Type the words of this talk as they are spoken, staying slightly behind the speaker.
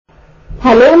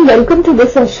Hello and welcome to the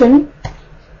session.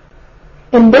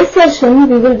 In this session,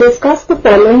 we will discuss the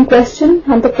following question,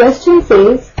 and the question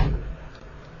says,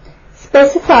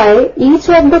 specify each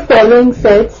of the following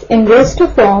sets in roster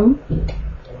form.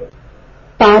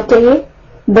 Part A,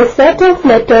 the set of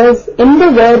letters in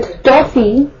the word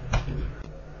toffee.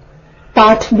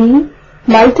 Part B,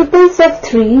 multiples of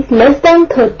 3 less than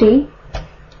 30.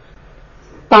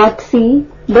 Part C,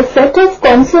 the set of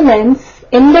consonants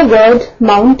in the word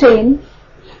mountain.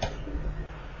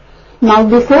 Now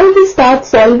before we start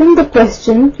solving the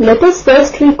question, let us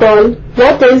first recall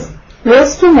what is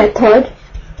roster method.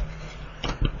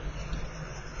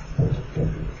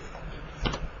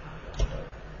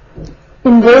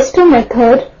 In roster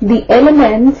method, the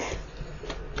elements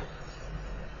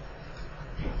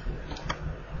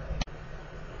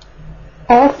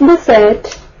of the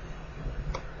set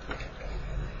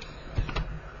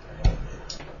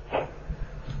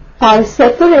are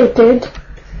separated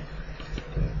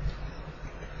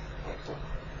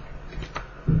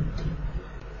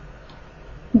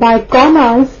by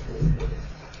commas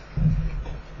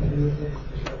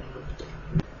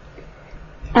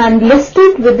and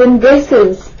listed within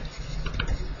braces.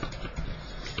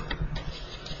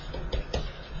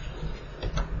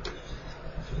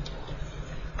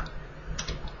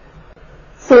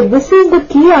 So this is the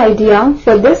key idea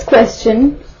for this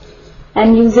question,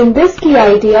 and using this key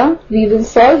idea we will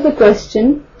solve the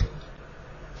question.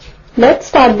 Let's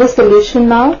start the solution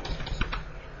now.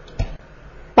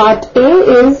 Part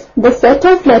A is the set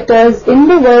of letters in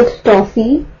the word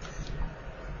toffee.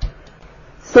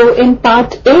 So in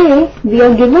part A, we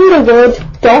are given the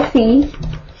word toffee.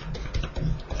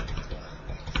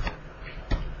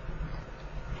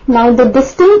 Now the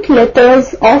distinct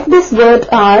letters of this word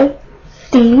are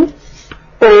T,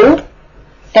 O,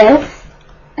 F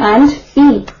and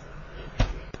E.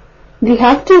 We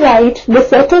have to write the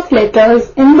set of letters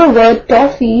in the word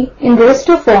toffee in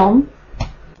roster form.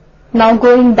 Now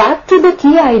going back to the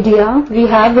key idea, we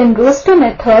have in roster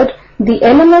method, the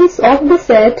elements of the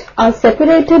set are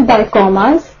separated by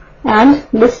commas and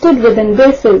listed within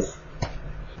braces.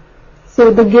 So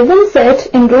the given set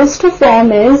in roster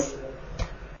form is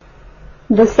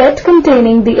the set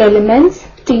containing the elements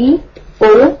T,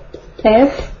 O,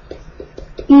 F,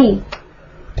 E.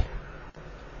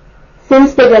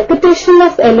 Since the repetition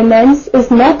of elements is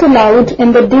not allowed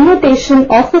in the denotation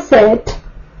of a set,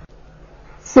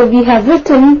 so we have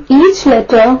written each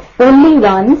letter only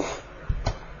once.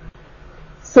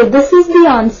 So this is the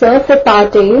answer for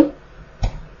part A.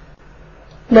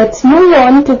 Let's move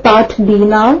on to part B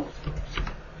now.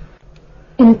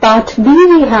 In part B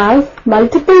we have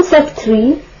multiples of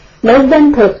 3 less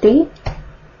than 30.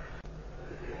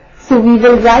 So we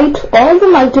will write all the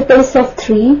multiples of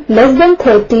 3 less than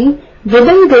 30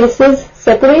 within braces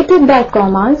separated by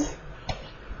commas.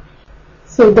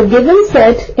 So the given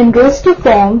set in roster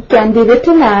form can be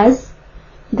written as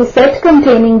the set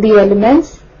containing the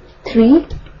elements 3,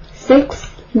 6,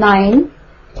 9,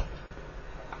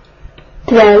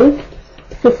 12,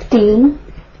 15,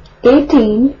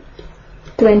 18,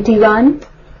 21,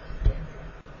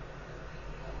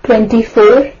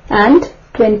 24 and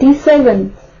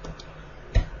 27.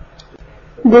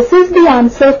 This is the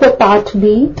answer for part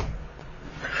B.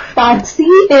 Part C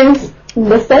is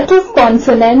the set of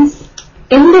consonants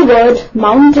in the word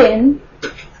mountain.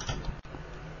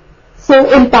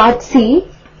 So in part C,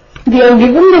 we are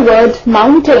given the word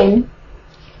mountain.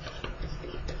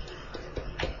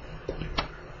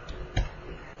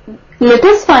 Let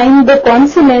us find the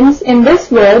consonants in this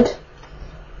word.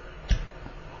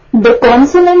 The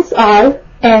consonants are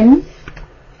M,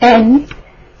 N,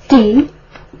 T.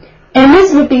 M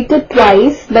is repeated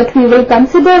twice, but we will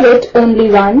consider it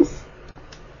only once.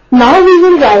 Now we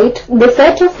will write the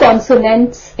set of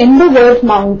consonants in the word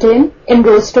mountain in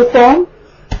roster form.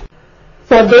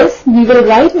 For this, we will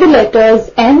write the letters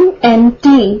M, N,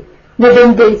 T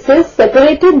within braces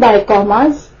separated by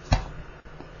commas.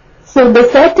 So the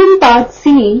set in part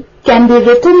C can be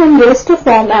written in roster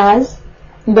form as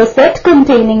the set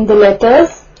containing the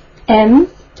letters M,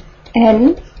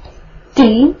 N,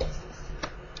 T.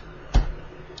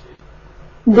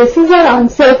 This is our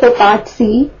answer for part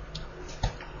C.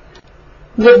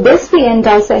 With this we end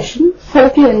our session.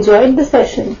 Hope you enjoyed the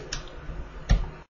session.